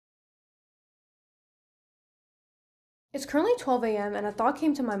It's currently 12 a.m. and a thought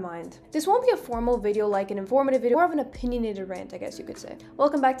came to my mind. This won't be a formal video like an informative video, more of an opinionated rant, I guess you could say.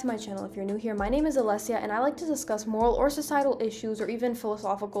 Welcome back to my channel. If you're new here, my name is Alessia and I like to discuss moral or societal issues or even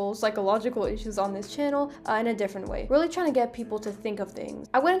philosophical, psychological issues on this channel in a different way. Really trying to get people to think of things.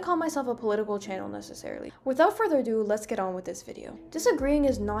 I wouldn't call myself a political channel necessarily. Without further ado, let's get on with this video. Disagreeing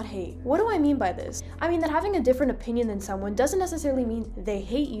is not hate. What do I mean by this? I mean that having a different opinion than someone doesn't necessarily mean they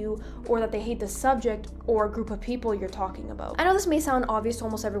hate you or that they hate the subject or group of people you're talking about. I know this may sound obvious to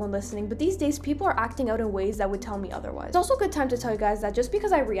almost everyone listening, but these days people are acting out in ways that would tell me otherwise. It's also a good time to tell you guys that just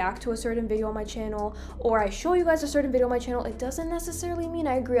because I react to a certain video on my channel or I show you guys a certain video on my channel, it doesn't necessarily mean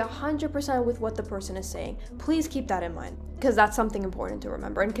I agree 100% with what the person is saying. Please keep that in mind, because that's something important to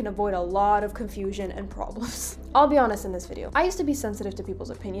remember and can avoid a lot of confusion and problems. I'll be honest in this video. I used to be sensitive to people's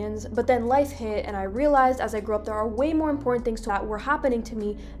opinions, but then life hit and I realized as I grew up there are way more important things that were happening to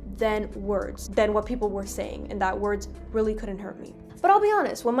me than words, than what people were saying, and that words really couldn't hurt me. But I'll be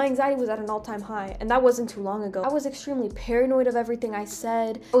honest, when my anxiety was at an all-time high, and that wasn't too long ago, I was extremely paranoid of everything I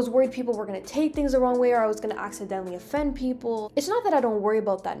said. I was worried people were gonna take things the wrong way or I was gonna accidentally offend people. It's not that I don't worry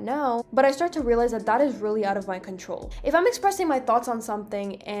about that now, but I start to realize that that is really out of my control. If I'm expressing my thoughts on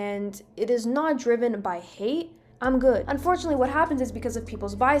something and it is not driven by hate, I'm good. Unfortunately, what happens is because of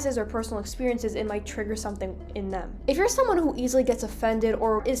people's biases or personal experiences, it might trigger something in them. If you're someone who easily gets offended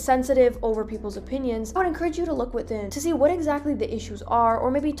or is sensitive over people's opinions, I would encourage you to look within to see what exactly the issues are, or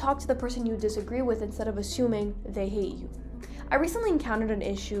maybe talk to the person you disagree with instead of assuming they hate you. I recently encountered an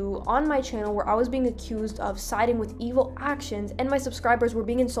issue on my channel where I was being accused of siding with evil actions and my subscribers were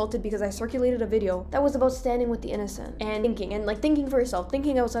being insulted because I circulated a video that was about standing with the innocent and thinking for yourself,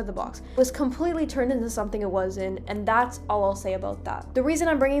 thinking outside the box. It was completely turned into something it wasn't, and that's all I'll say about that. The reason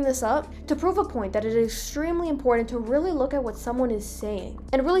I'm bringing this up, to prove a point that it is extremely important to really look at what someone is saying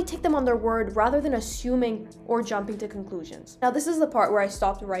and really take them on their word rather than assuming or jumping to conclusions. Now, this is the part where I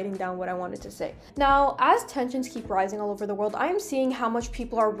stopped writing down what I wanted to say. Now, as tensions keep rising all over the world, I'm seeing how much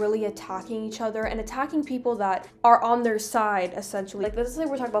people are really attacking each other and attacking people that are on their side, essentially. Like, let's say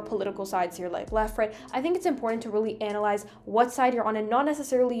we're talking about political sides here, like left, right. I think it's important to really analyze what side you're on and not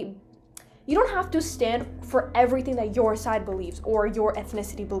necessarily. You don't have to stand for everything that your side believes or your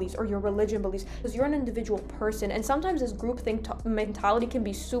ethnicity believes or your religion believes, because you're an individual person, and sometimes this groupthink mentality can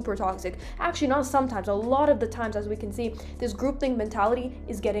be super toxic. Actually, not sometimes, a lot of the times, as we can see, this groupthink mentality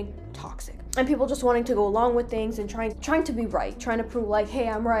is getting toxic. And people just wanting to go along with things and trying to be right, trying to prove like, hey,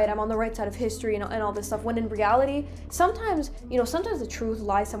 I'm right, I'm on the right side of history and all this stuff, when in reality, sometimes the truth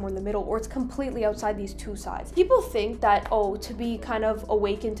lies somewhere in the middle, or it's completely outside these two sides. People think that, oh, to be kind of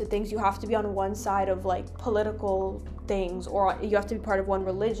awakened to things, you have to be on one side of like political things, or you have to be part of one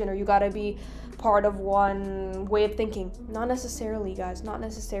religion, or you gotta be part of one way of thinking. Not necessarily, guys, not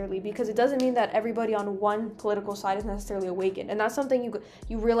necessarily, because it doesn't mean that everybody on one political side is necessarily awakened, and that's something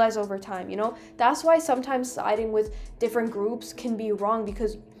you realize over time. That's why sometimes siding with different groups can be wrong,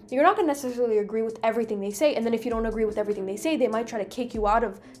 because you're not going to necessarily agree with everything they say, and then if you don't agree with everything they say, they might try to kick you out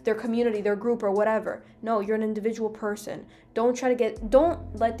of their community, their group, or whatever. No, you're an individual person. Don't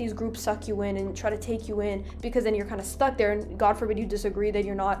let these groups suck you in and try to take you in, because then you're kind of stuck there, and God forbid you disagree,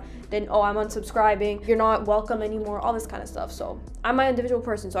 then oh, I'm unsubscribing, you're not welcome anymore, all this kind of stuff. So I'm an individual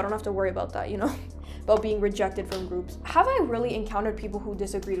person, so I don't have to worry about that, about being rejected from groups. Have I really encountered people who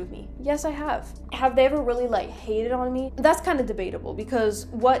disagreed with me? Yes, I have. Have they ever really hated on me? That's kind of debatable, because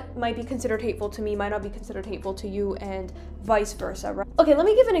what might be considered hateful to me might not be considered hateful to you, and vice versa, right? Okay, let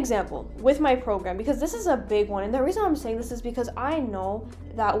me give an example with my program, because this is a big one, and the reason I'm saying this is because I know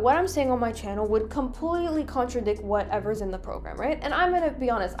that what I'm saying on my channel would completely contradict whatever's in the program, right? And I'm gonna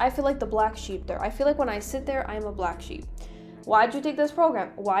be honest, I feel like the black sheep there. I feel like when I sit there, I am a black sheep. Why did you take this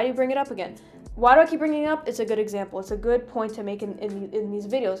program? Why do you bring it up again? Why do I keep bringing it up? It's a good example. It's a good point to make in these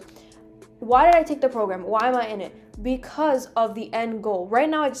videos. Why did I take the program? Why am I in it? Because of the end goal. Right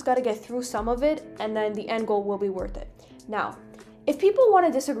now, I just got to get through some of it, and then the end goal will be worth it. Now, if people want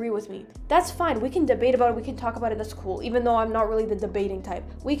to disagree with me, that's fine. We can debate about it. We can talk about it. That's cool. Even though I'm not really the debating type,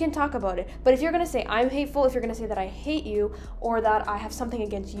 we can talk about it. But if you're going to say I'm hateful, if you're going to say that I hate you, or that I have something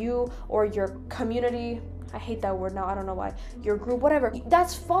against you or your community, I hate that word now, I don't know why, your group, whatever,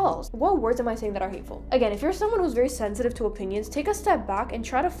 that's false. What words am I saying that are hateful? Again, if you're someone who's very sensitive to opinions, take a step back and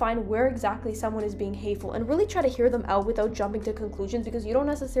try to find where exactly someone is being hateful, and really try to hear them out without jumping to conclusions, because you don't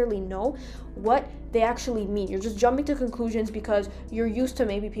necessarily know what they actually mean. You're just jumping to conclusions because you're used to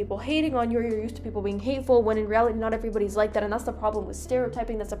maybe people hating on you, or you're used to people being hateful, when in reality not everybody's like that. And that's the problem with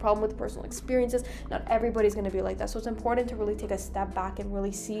stereotyping, that's the problem with personal experiences. Not everybody's going to be like that. So it's important to really take a step back and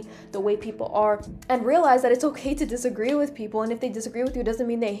really see the way people are, and realize that it's okay to disagree with people, and if they disagree with you, it doesn't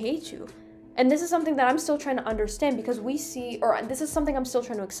mean they hate you. And this is something that I'm still trying to understand because we see, or this is something I'm still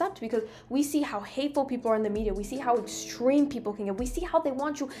trying to accept because we see how hateful people are in the media. We see how extreme people can get. We see how they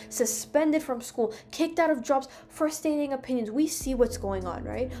want you suspended from school, kicked out of jobs for stating opinions. We see what's going on,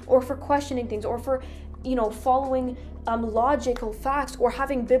 right? Or for questioning things, or for, you know, following logical facts, or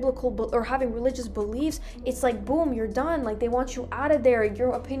having or having religious beliefs. It's like, boom, you're done. Like, they want you out of there.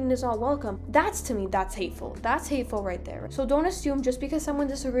 Your opinion is not welcome. That's, to me, that's hateful. That's hateful right there. So don't assume just because someone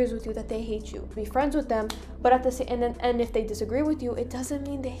disagrees with you that they hate you. Be friends with them, but at the same, and if they disagree with you, it doesn't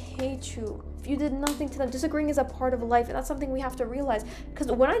mean they hate you. If you did nothing to them, disagreeing is a part of life, and that's something we have to realize.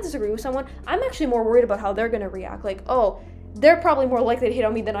 Because when I disagree with someone, I'm actually more worried about how they're gonna react. Like, oh, they're probably more likely to hate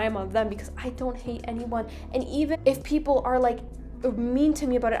on me than I am on them, because I don't hate anyone. And even if people are like mean to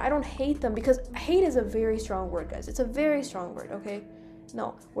me about it, I don't hate them, because hate is a very strong word, guys. It's a very strong word, okay?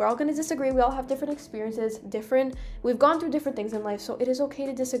 No, we're all gonna disagree. We all have different experiences, we've gone through different things in life, so it is okay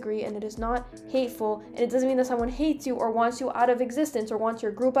to disagree, and it is not hateful, and it doesn't mean that someone hates you or wants you out of existence or wants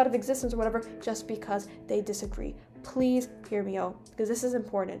your group out of existence or whatever just because they disagree. Please hear me out, because this is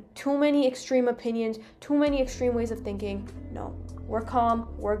important. Too many extreme opinions, too many extreme ways of thinking. No, we're calm,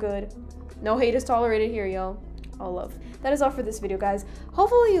 we're good. No hate is tolerated here, yo. All love. That is all for this video, guys.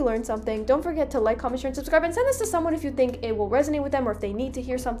 Hopefully you learned something. Don't forget to like, comment, share, and subscribe, and send this to someone if you think it will resonate with them or if they need to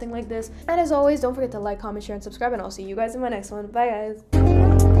hear something like this. And as always, don't forget to like, comment, share, and subscribe, and I'll see you guys in my next one. Bye,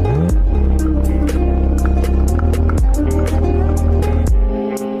 guys.